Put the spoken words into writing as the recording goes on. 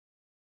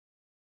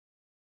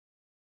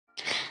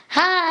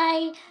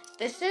Hi,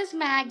 this is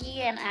Maggie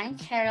and I'm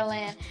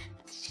Carolyn.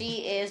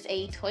 She is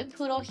a toy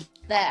poodle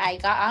that I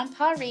got on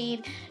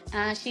Pawrade.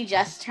 She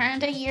just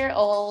turned a year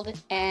old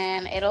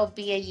and it'll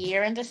be a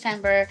year in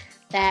December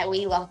that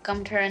we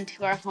welcomed her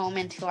into our home,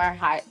 into our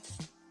hearts.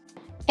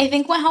 I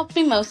think what helped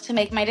me most to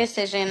make my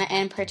decision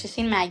in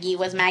purchasing Maggie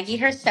was Maggie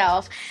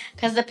herself,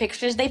 because the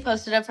pictures they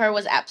posted of her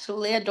was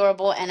absolutely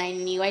adorable, and I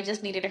knew I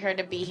just needed her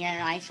to be here in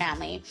my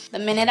family. The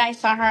minute I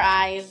saw her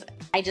eyes,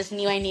 I just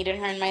knew I needed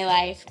her in my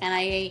life, and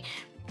I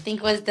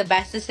think it was the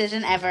best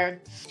decision ever.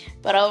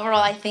 But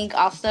overall, I think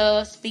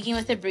also speaking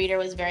with the breeder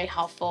was very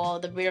helpful.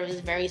 The breeder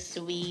was very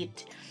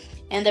sweet.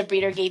 And the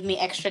breeder gave me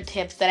extra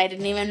tips that I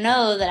didn't even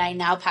know that I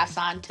now pass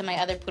on to my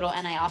other poodle,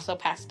 and I also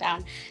pass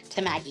down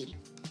to Maggie.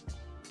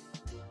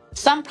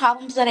 Some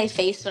problems that I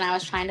faced when I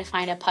was trying to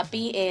find a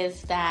puppy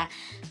is that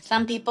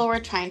some people were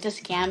trying to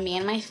scam me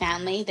and my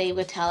family. They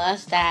would tell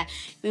us that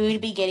we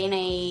would be getting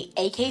a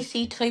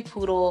AKC toy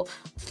poodle,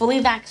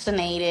 fully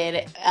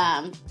vaccinated,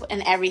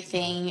 and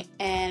everything.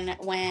 And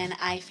when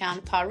I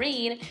found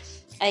Pawrade,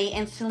 I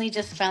instantly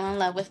just fell in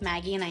love with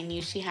Maggie, and I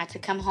knew she had to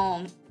come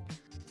home.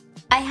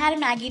 I had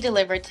Maggie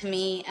delivered to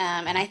me,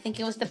 and I think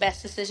it was the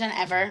best decision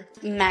ever.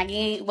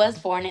 Maggie was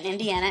born in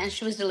Indiana, and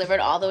she was delivered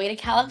all the way to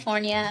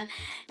California.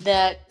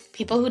 The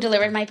people who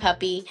delivered my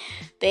puppy,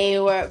 they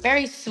were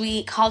very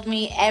sweet, called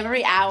me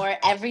every hour,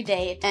 every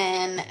day,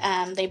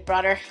 and they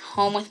brought her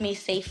home with me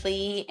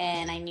safely,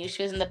 and I knew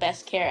she was in the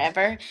best care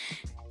ever.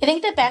 I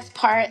think the best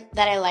part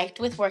that I liked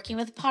with working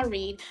with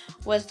Pawrade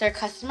was their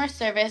customer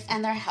service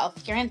and their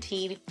health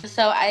guaranteed.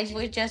 So I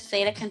would just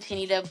say to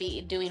continue to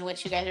be doing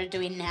what you guys are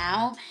doing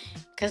now,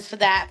 because for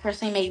that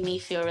personally made me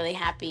feel really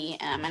happy.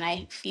 And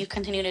if you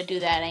continue to do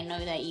that, I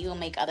know that you will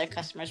make other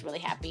customers really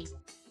happy.